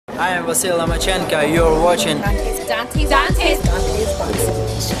I am Lomachenko. You're watching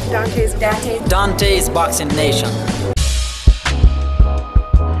DONTAE'S Boxing Nation.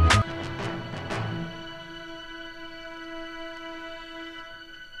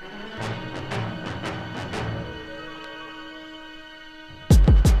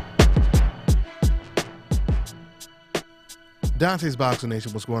 DONTAE'S Boxing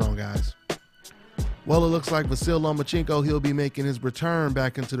Nation, what's going on, guys? Well, it looks like Vasyl Lomachenko, he'll be making his return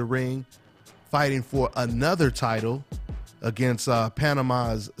back into the ring, fighting for another title against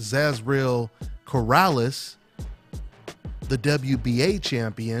Panama's Zazriel Corrales, the WBA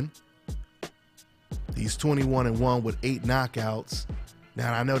champion. He's 21-1 with 8 knockouts.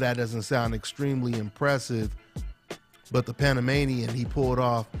 Now, I know that doesn't sound extremely impressive, but the Panamanian, he pulled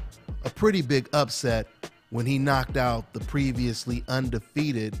off a pretty big upset when he knocked out the previously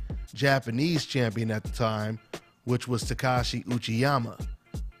undefeated Japanese champion at the time, which was Takashi Uchiyama.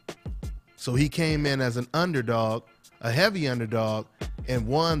 So he came in as an underdog, a heavy underdog, and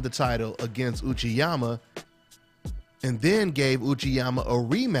won the title against Uchiyama, and then gave Uchiyama a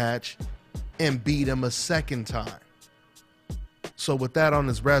rematch and beat him a second time. So with that on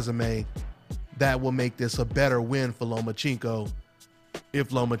his resume, that will make this a better win for Lomachenko if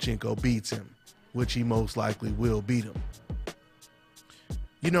Lomachenko beats him, which he most likely will beat him.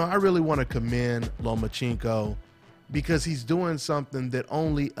 You know, I really want to commend Lomachenko because he's doing something that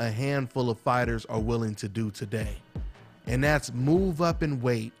only a handful of fighters are willing to do today. And that's move up in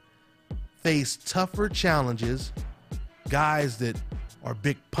weight, face tougher challenges, guys that are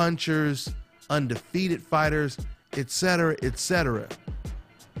big punchers, undefeated fighters, etc., etc.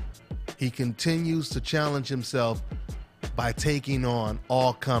 He continues to challenge himself by taking on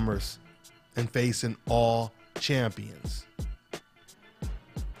all comers and facing all champions.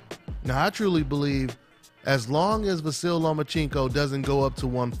 Now, I truly believe as long as Vasyl Lomachenko doesn't go up to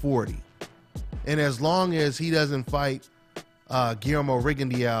 140, and as long as he doesn't fight Guillermo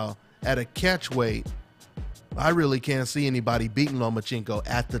Rigondeaux at a catch weight, I really can't see anybody beating Lomachenko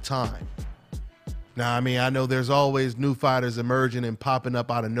at the time. Now, I mean, I know there's always new fighters emerging and popping up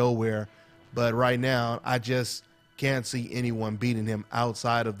out of nowhere, but right now, I just can't see anyone beating him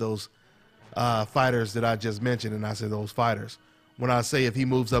outside of those fighters that I just mentioned, and I said those fighters. When I say if he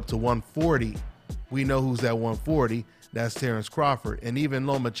moves up to 140, we know who's at 140. That's Terence Crawford. And even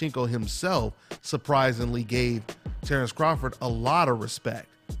Lomachenko himself surprisingly gave Terence Crawford a lot of respect.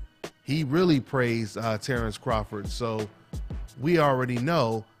 He really praised Terence Crawford. So we already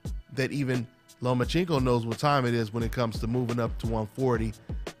know that even Lomachenko knows what time it is when it comes to moving up to 140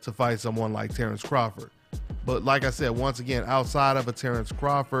 to fight someone like Terence Crawford. But like I said, once again, outside of a Terence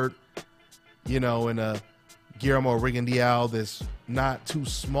Crawford, you know, and a Guillermo Rigondeaux that's not too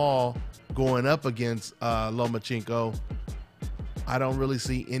small going up against Lomachenko, I don't really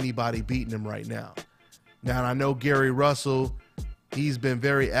see anybody beating him right now. Now, I know Gary Russell, he's been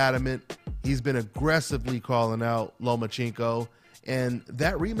very adamant. He's been aggressively calling out Lomachenko, and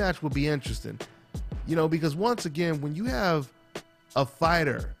that rematch will be interesting. You know, because once again, when you have a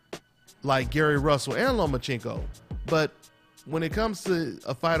fighter like Gary Russell and Lomachenko, but when it comes to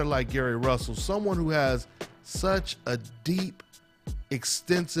a fighter like Gary Russell, someone who has such a deep,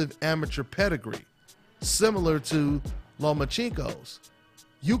 extensive amateur pedigree, similar to Lomachenko's,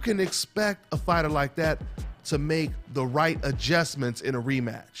 you can expect a fighter like that to make the right adjustments in a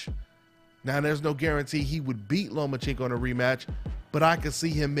rematch. Now, there's no guarantee he would beat Lomachenko in a rematch, but I could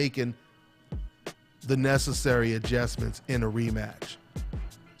see him making the necessary adjustments in a rematch.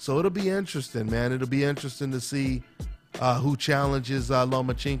 So it'll be interesting, man. It'll be interesting to see who challenges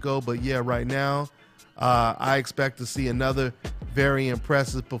Lomachenko. But yeah, right now, I expect to see another very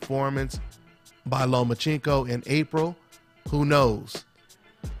impressive performance by Lomachenko in April. Who knows?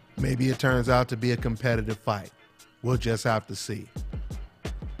 Maybe it turns out to be a competitive fight. We'll just have to see.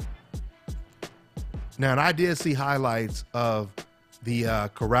 Now, and I did see highlights of the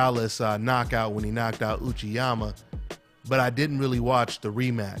Corrales knockout when he knocked out Uchiyama, but I didn't really watch the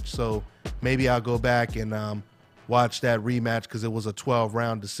rematch. So maybe I'll go back and watch that rematch because it was a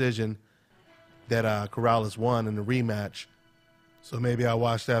 12-round decision that Corrales won in the rematch. So maybe I'll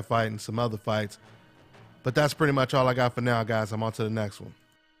watch that fight and some other fights. But that's pretty much all I got for now, guys. I'm on to the next one.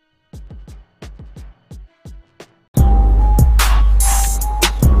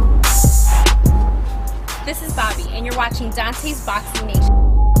 This is Bobby, and you're watching DONTAE'S Boxing Nation.